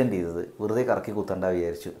ഞാൻ അറ്റൻഡ് ചെയ്തത്. വെറുതെ കറക്കി കുത്തണ്ട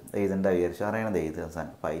വിചാരിച്ചു അറിയണത് എഴുതുക സാധനം.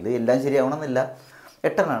 അപ്പോൾ അതിൽ എല്ലാം ശരിയാവണമെന്നില്ല.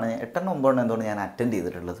 8 എണ്ണമാണ് 8 എണ്ണം 9 എണ്ണം എന്തുകൊണ്ട് ഞാൻ അറ്റൻഡ്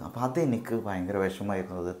ചെയ്തിട്ടുള്ളത്. അപ്പോൾ അതെനിക്ക് ഭയങ്കര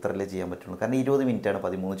വിഷമമായിരുന്നു. അത് എത്രയല്ലേ ചെയ്യാൻ പറ്റുള്ളൂ, കാരണം 20 മിനിറ്റാണ്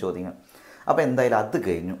 13 ചോദ്യങ്ങൾ. അപ്പോൾ എന്തായാലും അത്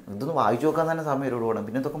കഴിഞ്ഞു. ഇതൊന്ന് വായിച്ചു നോക്കാൻ തന്നെ സമയം ഒരുപാട് വേണം.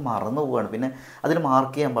 പിന്നെ ഇതൊക്കെ മറന്നു പോവുകയാണ്. പിന്നെ അതിൽ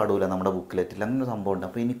മാർക്ക് ചെയ്യാൻ പാടില്ല നമ്മുടെ ബുക്കിലെറ്റിൽ, അങ്ങനെ ഒരു സംഭവം ഉണ്ട്.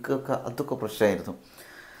 അപ്പോൾ അതൊക്കെ പ്രശ്നമായിരുന്നു.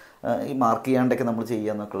 ഈ മാർക്ക് ചെയ്യാണ്ടൊക്കെ നമ്മൾ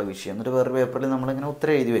ചെയ്യുക എന്നൊക്കെയുള്ള വിഷയം. എന്നിട്ട് വേറെ പേപ്പറിൽ നമ്മളിങ്ങനെ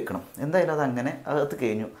ഉത്തരം എഴുതി വെക്കണം. എന്തായാലും അതങ്ങനെ അത്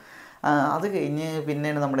കഴിഞ്ഞു. അത് കഴിഞ്ഞ്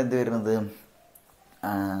പിന്നെയാണ് നമ്മുടെ എന്ത് വരുന്നത്,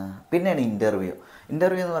 പിന്നെയാണ് ഇൻ്റർവ്യൂ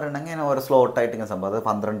എന്ന് പറയുന്നത്. അങ്ങനെ ഓരോ സ്ലോട്ടായിട്ട് ഇങ്ങനെ സംഭവം. അത്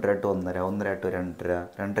 12 to 1:30, 1:30 to 2:30,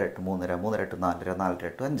 2:30 to 3:30, 3:30 to 4:30,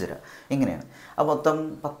 4:30 to 5:30 ഇങ്ങനെയാണ്. അപ്പോൾ മൊത്തം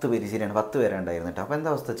 10 പേര്, ശരിയാണ് 10 പേരുണ്ടായിരുന്നു കേട്ടോ. അപ്പോൾ എന്താ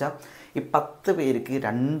അവസ്ഥ വെച്ചാൽ ഈ 10 പേർക്ക്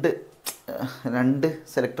രണ്ട്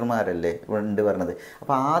സെലക്ടർമാരല്ലേ ഉണ്ട് പറഞ്ഞത്.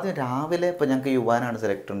 അപ്പോൾ ആദ്യം രാവിലെ ഇപ്പോൾ ഞങ്ങൾക്ക് യുവാനാണ്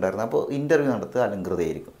സെലക്ടർ ഉണ്ടായിരുന്നത്. അപ്പോൾ ഇൻ്റർവ്യൂ നടത്തുക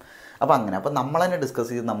അലങ്കൃതയായിരിക്കും. അപ്പോൾ അങ്ങനെ അപ്പോൾ നമ്മൾ തന്നെ ഡിസ്കസ്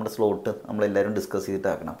ചെയ്ത് നമ്മുടെ സ്ലോട്ട് നമ്മളെല്ലാവരും ഡിസ്കസ്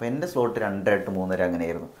ചെയ്തിട്ടാക്കണം. അപ്പോൾ എൻ്റെ സ്ലോട്ട് 2:30 to 3:30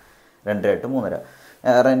 അങ്ങനെയായിരുന്നു. 2:30 to 3:30.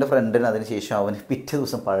 കാരണം എൻ്റെ ഫ്രണ്ടിന് അതിന് ശേഷം അവന് പിറ്റേ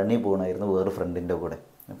ദിവസം പഴനി പോകണമായിരുന്നു വേറെ ഫ്രണ്ടിൻ്റെ കൂടെ.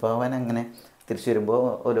 അപ്പോൾ അവൻ അങ്ങനെ തിരിച്ച് വരുമ്പോൾ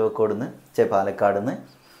ഒലോക്കോട് നിന്ന് പാലക്കാട് നിന്ന്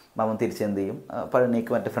അവൻ തിരിച്ചെന്ത് ചെയ്യും,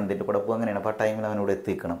 പഴനിക്ക് മറ്റേ ഫ്രണ്ടിൻ്റെ കൂടെ പോകും. അങ്ങനെയാണ്. അപ്പോൾ ആ ടൈമിൽ അവനോട്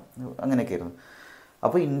എത്തിക്കണം. അങ്ങനെയൊക്കെ ആയിരുന്നു.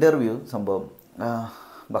 അപ്പോൾ ഇൻ്റർവ്യൂ സംഭവം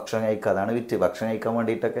ഭക്ഷണം കഴിക്കുക, അതാണ് ഭക്ഷണം കഴിക്കാൻ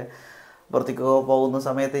വേണ്ടിയിട്ടൊക്കെ പുറത്തേക്ക് പോകുന്ന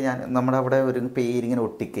സമയത്ത് നമ്മുടെ അവിടെ ഒരു പേരിങ്ങനെ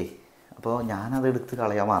ഒട്ടിക്കേ. അപ്പോൾ ഞാനത് എടുത്ത്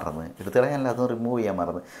കളയാൻ അതൊന്ന് റിമൂവ് ചെയ്യാൻ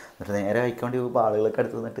മറന്ന്. എന്നിട്ട് നേരെ കഴിക്കേണ്ടി പോകുമ്പോൾ ആളുകളൊക്കെ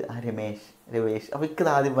അടുത്ത് വന്നിട്ട് രമേഷ്. അപ്പോൾ എനിക്കത്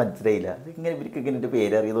ആദ്യം മനസ്സിലായില്ല. അതിങ്ങനെ ഇവർക്കൊക്കെ എൻ്റെ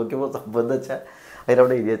പേര് അറിയാൻ നോക്കിയപ്പോൾ സംഭവം എന്താ വെച്ചാൽ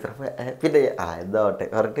അതിലവിടെ എഴുതി വെച്ചാൽ പിന്നെ എന്താവട്ടെ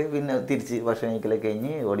പറഞ്ഞിട്ട് പിന്നെ തിരിച്ച് ഭക്ഷണം കഴിക്കലൊക്കെ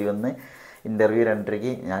കഴിഞ്ഞ് ഓടി വന്ന് ഇൻ്റർവ്യൂ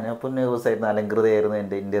 2:30. ഞാനപ്പോൾ ന്യൂസായിരുന്നു, അലങ്കൃതയായിരുന്നു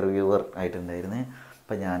എൻ്റെ ഇൻ്റർവ്യൂവർ ആയിട്ടുണ്ടായിരുന്നത്.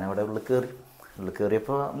 അപ്പോൾ ഞാനവിടെ ഉള്ളിൽ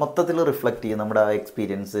കയറിയപ്പോൾ മൊത്തത്തിൽ റിഫ്ലക്റ്റ് ചെയ്യും നമ്മുടെ ആ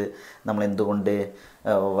experience, നമ്മളെന്തുകൊണ്ട്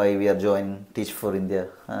Y V R join teach for India,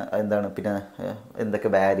 എന്താണ്, പിന്നെ എന്തൊക്കെ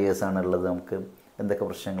ബാരിയേഴ്സാണുള്ളത്, നമുക്ക് എന്തൊക്കെ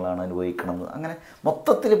പ്രശ്നങ്ങളാണ് അനുഭവിക്കണമെന്ന്, അങ്ങനെ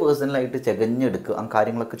മൊത്തത്തിൽ പേഴ്സണലായിട്ട് ചകഞ്ഞെടുക്കും. ആ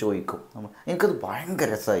കാര്യങ്ങളൊക്കെ ചോദിക്കും. എനിക്കത് ഭയങ്കര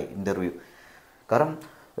രസമായി ഇൻ്റർവ്യൂ. കാരണം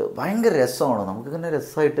ഭയങ്കര രസമാണ്. നമുക്കിങ്ങനെ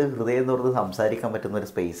രസമായിട്ട് ഹൃദയം തുറന്ന് സംസാരിക്കാൻ പറ്റുന്ന ഒരു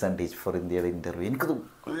സ്പേസാണ് ടീച്ച് ഫോർ ഇന്ത്യയുടെ ഇൻ്റർവ്യൂ. എനിക്കത്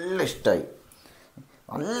നല്ല ഇഷ്ടമായി.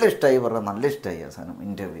 നല്ല ഇഷ്ടമായി പറഞ്ഞാൽ നല്ല ഇഷ്ടമായി ആ സാധനം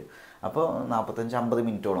ഇൻ്റർവ്യൂ. അപ്പോൾ 45-50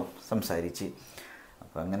 മിനിറ്റോളം സംസാരിച്ച്.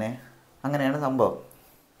 അപ്പോൾ അങ്ങനെയാണ് സംഭവം.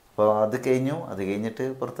 അപ്പോൾ അത് കഴിഞ്ഞിട്ട്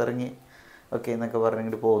പുറത്തിറങ്ങി ഓക്കെ എന്നൊക്കെ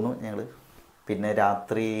പറഞ്ഞിട്ട് പോന്നു ഞങ്ങൾ. പിന്നെ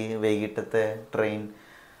രാത്രി വൈകിട്ടത്തെ ട്രെയിൻ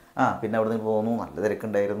പിന്നെ അവിടെ നിന്ന് പോന്നു. നല്ല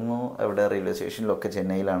തിരക്കുണ്ടായിരുന്നു അവിടെ റെയിൽവേ സ്റ്റേഷനിലൊക്കെ.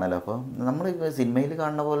 ചെന്നൈയിലാണല്ലോ. അപ്പോൾ നമ്മൾ സിനിമയിൽ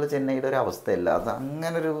കാണുന്ന പോലെ ചെന്നൈയുടെ ഒരു അവസ്ഥയല്ല, അത്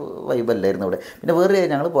അങ്ങനൊരു വൈബല്ലായിരുന്നു അവിടെ. പിന്നെ വേറെ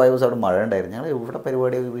ഞങ്ങൾ പോയ ദിവസം അവിടെ മഴ ഉണ്ടായിരുന്നു. ഞങ്ങൾ ഇവിടെ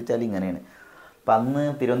പരിപാടി വെച്ചാൽ ഇങ്ങനെയാണ്. അപ്പം അന്ന്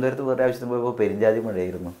തിരുവനന്തപുരത്ത് വേറെ ആവശ്യത്തിന് പോയപ്പോൾ പെരിഞ്ചാതി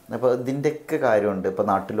മഴയായിരുന്നു. അപ്പോൾ ഇതിൻ്റെയൊക്കെ കാര്യമുണ്ട്. ഇപ്പോൾ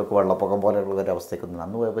നാട്ടിലൊക്കെ വെള്ളപ്പൊക്കം പോലെയുള്ള ഒരു അവസ്ഥയൊക്കെ ഉണ്ട്.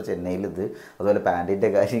 അന്ന് പോയപ്പോൾ ചെന്നൈയിൽ അതുപോലെ പാൻറ്റിൻ്റെ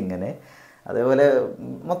കാര്യം ഇങ്ങനെ, അതേപോലെ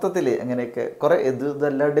മൊത്തത്തിൽ അങ്ങനെയൊക്കെ കുറേ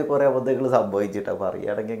ഇതല്ലാണ്ട് കുറേ അബദ്ധങ്ങൾ സംഭവിച്ചിട്ട്. അപ്പോൾ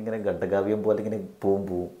അറിയുകയാണെങ്കിൽ ഇങ്ങനെ ഘട്ടകാവ്യം പോലെ ഇങ്ങനെ പോവും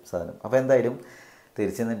സാധനം. അപ്പോൾ എന്തായാലും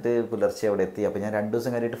തിരിച്ച് നിന്നിട്ട് പുലർച്ചെ അവിടെ എത്തി. അപ്പോൾ ഞാൻ 2 ദിവസം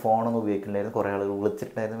കഴിഞ്ഞിട്ട് ഫോണൊന്നും ഉപയോഗിക്കുന്നുണ്ടായിരുന്നു. കുറേ ആളുകൾ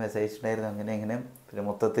വിളിച്ചിട്ടുണ്ടായിരുന്നു, മെസ്സേജ് ഇട്ടുണ്ടായിരുന്നു, അങ്ങനെ പിന്നെ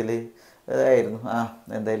മൊത്തത്തിൽ ആയിരുന്നു.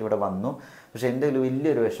 എന്തായാലും ഇവിടെ വന്നു. പക്ഷേ എൻ്റെ ഒരു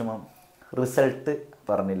വലിയൊരു വിഷമം റിസൾട്ട്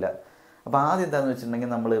പറഞ്ഞില്ല. അപ്പോൾ ആദ്യം എന്താണെന്ന്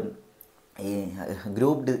വെച്ചിട്ടുണ്ടെങ്കിൽ നമ്മൾ ഈ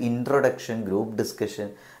ഇൻട്രൊഡക്ഷൻ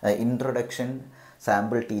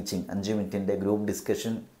സാമ്പിൾ ടീച്ചിങ് 5 മിനിറ്റിൻ്റെ ഗ്രൂപ്പ്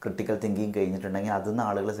ഡിസ്കഷൻ ക്രിട്ടിക്കൽ തിങ്കിങ് കഴിഞ്ഞിട്ടുണ്ടെങ്കിൽ അതിൽ നിന്ന്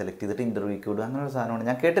ആളുകളെ സെലക്ട് ചെയ്തിട്ട് ഇൻ്റർവ്യൂക്ക് വിടും. അങ്ങനെ ഒരു സാധനമാണ്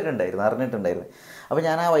ഞാൻ അറിഞ്ഞിട്ടുണ്ടായിരുന്നു. അപ്പോൾ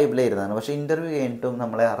ഞാൻ ആ വൈബിലായിരുന്നാണ്. പക്ഷേ ഇൻ്റർവ്യൂ കഴിഞ്ഞിട്ടും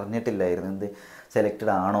നമ്മളെ അറിഞ്ഞിട്ടില്ലായിരുന്നു എന്ത്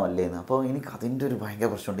സെലക്റ്റഡ് ആണോ അല്ലേന്ന്. അപ്പോൾ എനിക്ക് അതിൻ്റെ ഒരു ഭയങ്കര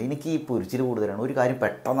പ്രശ്നമുണ്ട്. എനിക്ക് ഈ പൊരിച്ചിൽ കൂടുതലാണ്. ഒരു കാര്യം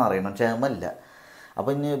പെട്ടെന്ന് അറിയണം, ക്ഷമല്ല.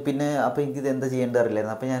 അപ്പോൾ എനിക്കിത് എന്താ ചെയ്യേണ്ടത്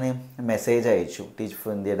അറിയില്ലായിരുന്നു. അപ്പോൾ ഞാൻ മെസ്സേജ് അയച്ചു ടീച്ച്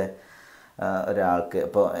ഫോർ ഇന്ത്യയുടെ ഒരാൾക്ക്.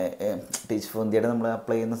 അപ്പോൾ ടീച്ച് ഫോർ ഇന്ത്യയുടെ നമ്മൾ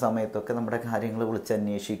അപ്ലൈ ചെയ്യുന്ന സമയത്തൊക്കെ നമ്മുടെ കാര്യങ്ങൾ വിളിച്ച്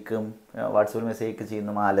അന്വേഷിക്കും, വാട്സപ്പിൽ മെസ്സേജ്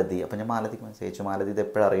ചെയ്യുന്ന മാലതി. അപ്പോൾ ഞാൻ മാലതിക്ക് മെസ്സേജ് അയച്ചു, മാലതി ഇത്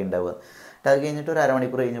എപ്പോഴും അറിയുണ്ടാവുക. അത് കഴിഞ്ഞിട്ട് ഒരു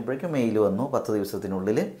അരമണിക്കൂർ കഴിഞ്ഞപ്പോഴേക്കും മെയിൽ വന്നു, 10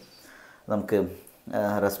 ദിവസത്തിനുള്ളിൽ നമുക്ക്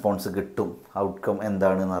റെസ്പോൺസ് കിട്ടും, ഔട്ട്കം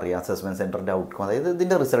എന്താണെന്ന് അറിയാം, അസസ്മെൻറ്റ് സെൻറ്ററിൻ്റെ ഔട്ട്കം, അതായത്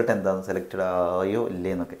ഇതിൻ്റെ റിസൾട്ട് എന്താണെന്ന്, സെലക്റ്റഡ് ആയോ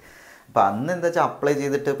ഇല്ലേ എന്നൊക്കെ. അപ്പോൾ അന്ന് എന്താ വെച്ചാൽ അപ്ലൈ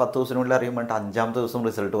ചെയ്തിട്ട് 10 ദിവസത്തിനുള്ളിൽ അറിയുമ്പോൾ 5-ാമത്തെ ദിവസം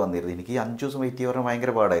റിസൾട്ട് വന്നിരുന്നു. എനിക്ക് 5 ദിവസം വെയിറ്റ് ചെയ്യാൻ പറഞ്ഞാൽ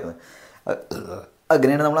ഭയങ്കര പാടായിരുന്നു.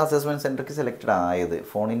 അങ്ങനെയാണ് നമ്മൾ അസസ്മെൻറ്റ് സെൻറ്റർക്ക് സെലക്റ്റഡ് ആയത്.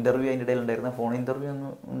 ഫോൺ ഇൻ്റർവ്യൂ അതിൻ്റെ ഇടയിൽ ഉണ്ടായിരുന്നു. ഫോൺ ഇൻ്റർവ്യൂ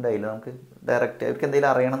ഒന്നും ഉണ്ടായില്ല. നമുക്ക് ഡയറക്റ്റ് അവർക്ക് എന്തെങ്കിലും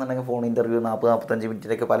അറിയണമെന്നുണ്ടെങ്കിൽ ഫോൺ ഇൻ്റർവ്യൂ 40-45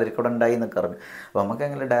 മിനിറ്റിലൊക്കെ പലർക്കും കൂടെ ഉണ്ടായി എന്നൊക്കെ പറഞ്ഞു. അപ്പോൾ നമുക്ക്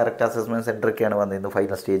അങ്ങനെ ഡയറക്റ്റ് അസസ്മെൻറ്റ് സെൻറ്ററൊക്കെയാണ് വന്നിരുന്നത്.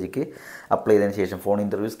 ഫൈനൽ സ്റ്റേജിക്ക് അപ്ലൈ ചെയ്തതിന് ശേഷം ഫോൺ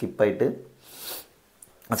ഇൻ്റർവ്യൂ സ്കിപ്പായിട്ട്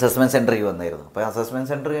അസസ്മെൻറ്റ് സെൻറ്ററിൽ വന്നായിരുന്നു. അപ്പോൾ അസസ്മെൻറ്റ്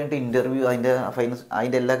സെൻറ്റർ കഴിഞ്ഞിട്ട് ഇൻ്റർവ്യൂ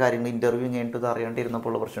അതിൻ്റെ എല്ലാ കാര്യങ്ങളും ഇൻ്റർവ്യൂ കഴിഞ്ഞിട്ട് ഇത് അറിയാണ്ടിരുന്നപ്പോൾ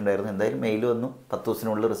ഉള്ള പ്രശ്നം ഉണ്ടായിരുന്നു. എന്തായാലും മെയിൽ വന്നു, 10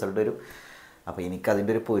 ദിവസത്തിനുള്ളിൽ റിസൾട്ട് വരും. അപ്പോൾ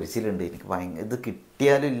എനിക്കതിൻ്റെ ഒരു പൊരിച്ചിലുണ്ട്. എനിക്ക് ഇത്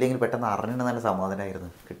കിട്ടിയാലും ഇല്ലെങ്കിൽ പെട്ടെന്ന് അറിഞ്ഞിട്ട് നല്ല സമാധാനമായിരുന്നു.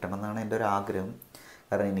 കിട്ടണമെന്നാണ് എൻ്റെ ഒരു ആഗ്രഹം.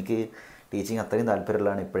 കാരണം എനിക്ക് ടീച്ചിങ് അത്രയും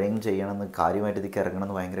താല്പര്യമുള്ളതാണ്. ഇപ്പോഴേയും ചെയ്യണമെന്ന്, കാര്യമായിട്ട് ഇതിലേക്ക്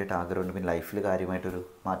ഇറങ്ങണമെന്ന് ഭയങ്കരമായിട്ട് ആഗ്രഹമുണ്ട്. പിന്നെ ലൈഫിൽ കാര്യമായിട്ടൊരു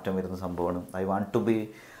മാറ്റം വരുന്ന സംഭവമാണ്. I want to B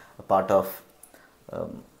part of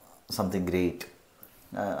something great.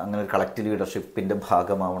 അങ്ങനെ ഒരു കളക്റ്റീവ് ലീഡർഷിപ്പിൻ്റെ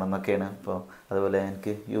ഭാഗമാവണം എന്നൊക്കെയാണ്. ഇപ്പോൾ അതുപോലെ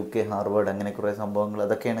എനിക്ക് UK ഹാർവേഡ് അങ്ങനെ കുറേ സംഭവങ്ങൾ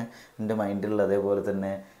അതൊക്കെയാണ് എൻ്റെ മൈൻഡിലുള്ളത്. അതേപോലെ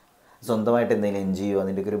തന്നെ സ്വന്തമായിട്ട് എന്തെങ്കിലും NGO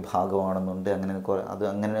അതിൻ്റെയൊക്കെ ഒരു ഭാഗമാണെന്നുണ്ട്.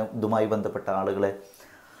 അങ്ങനെ ഇതുമായി ബന്ധപ്പെട്ട ആളുകളെ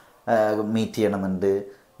മീറ്റ് ചെയ്യണമെന്നുണ്ട്,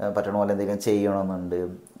 പറ്റണ പോലെ എന്തെങ്കിലും ചെയ്യണമെന്നുണ്ട്,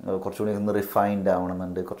 കുറച്ചുകൂടി ഒന്ന് റിഫൈൻഡ്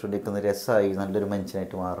ആവണമെന്നുണ്ട്, കുറച്ചുകൂടി ഒന്ന് രസമായി നല്ലൊരു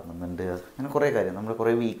മനുഷ്യനായിട്ട് മാറണമെന്നുണ്ട്. അങ്ങനെ കുറേ കാര്യം, നമ്മൾ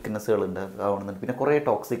കുറേ വീക്ക്നെസ്സുകളുണ്ട് ആവണമെന്നുണ്ട്. പിന്നെ കുറേ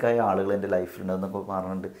ടോക്സിക്കായ ആളുകൾ എൻ്റെ ലൈഫിലുണ്ടെന്നൊക്കെ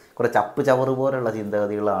പറഞ്ഞിട്ടുണ്ട്. കുറേ ചവറ് പോലുള്ള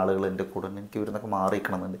ചിന്താഗതിയുള്ള ആളുകൾ എൻ്റെ കൂടെ എനിക്ക് ഇവരുന്നൊക്കെ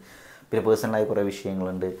മാറിയിരിക്കണമെന്നുണ്ട്. പിന്നെ പേഴ്സണലായി കുറേ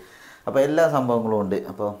വിഷയങ്ങളുണ്ട്. അപ്പോൾ എല്ലാ സംഭവങ്ങളും ഉണ്ട്.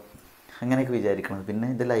 അപ്പോൾ അങ്ങനെയൊക്കെ വിചാരിക്കണം. പിന്നെ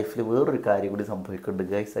എൻ്റെ ലൈഫിൽ വേറൊരു കാര്യം കൂടി സംഭവിക്കുന്നുണ്ട്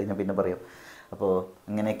ഗൈസ്, അത് ഞാൻ പിന്നെ പറയാം. അപ്പോൾ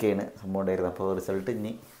അങ്ങനെയൊക്കെയാണ് സംഭവം ഉണ്ടായിരുന്നത്. അപ്പോൾ റിസൾട്ട്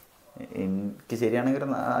എനിക്ക് ശരിയാണെങ്കിൽ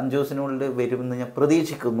 5 ദിവസത്തിനുള്ളിൽ വരുമെന്ന് ഞാൻ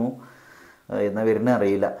പ്രതീക്ഷിക്കുന്നു. എന്നാൽ വരുന്നത്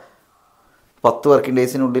അറിയില്ല. 10 വർക്കിംഗ്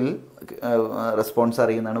ഡേയ്സിനുള്ളിൽ റെസ്പോൺസ്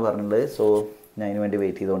അറിയുമെന്നാണ് പറഞ്ഞത്. സോ ഞാൻ അതിന് വേണ്ടി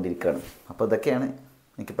വെയിറ്റ് ചെയ്തുകൊണ്ടിരിക്കുകയാണ്. അപ്പോൾ ഇതൊക്കെയാണ്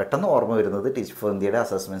എനിക്ക് പെട്ടെന്ന് ഓർമ്മ വരുന്നത് ടീച്ച് ഫോർ ഇന്ത്യയുടെ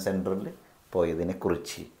അസസ്മെൻറ്റ് സെൻറ്ററിൽ പോയി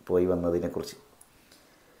വന്നതിനെക്കുറിച്ച്.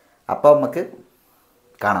 അപ്പോൾ നമുക്ക്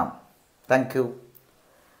കാണാം. Thank you.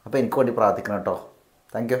 അപ്പോൾ എനിക്ക് വേണ്ടി പ്രാർത്ഥിക്കണം കേട്ടോ.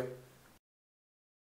 Thank you.